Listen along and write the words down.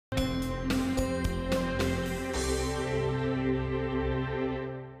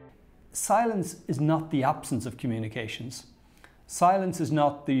silence is not the absence of communications. Silence is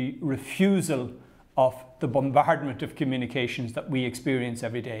not the refusal of the bombardment of communications that we experience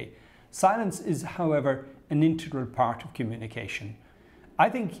every day. Silence is, however, an integral part of communication. I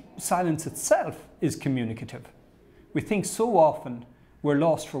think silence itself is communicative. We think so often we're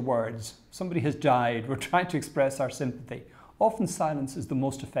lost for words. Somebody has died, we're trying to express our sympathy. Often silence is the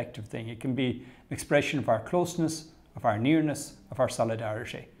most effective thing. It can be an expression of our closeness, of our nearness, of our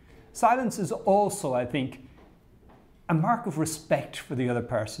solidarity. Silence is also, I think, a mark of respect for the other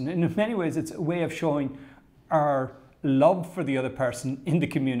person. And in many ways, it's a way of showing our love for the other person in the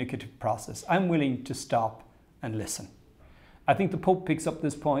communicative process. I'm willing to stop and listen. I think the Pope picks up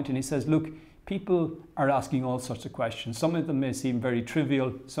this point and he says, look, people are asking all sorts of questions. Some of them may seem very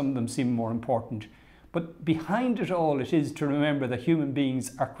trivial, some of them seem more important. But behind it all, it is to remember that human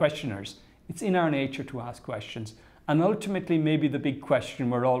beings are questioners. It's in our nature to ask questions. And ultimately, maybe the big question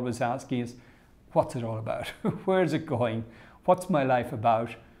we're always asking is, what's it all about? Where is it going? What's my life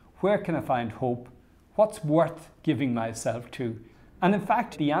about? Where can I find hope? What's worth giving myself to? And in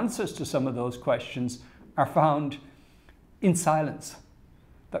fact, the answers to some of those questions are found in silence.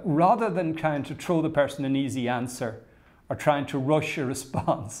 That rather than trying to throw the person an easy answer or trying to rush a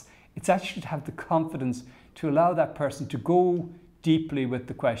response, it's actually to have the confidence to allow that person to go deeply with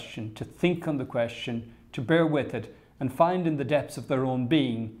the question, to think on the question, to bear with it, and find in the depths of their own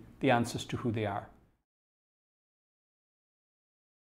being the answers to who they are.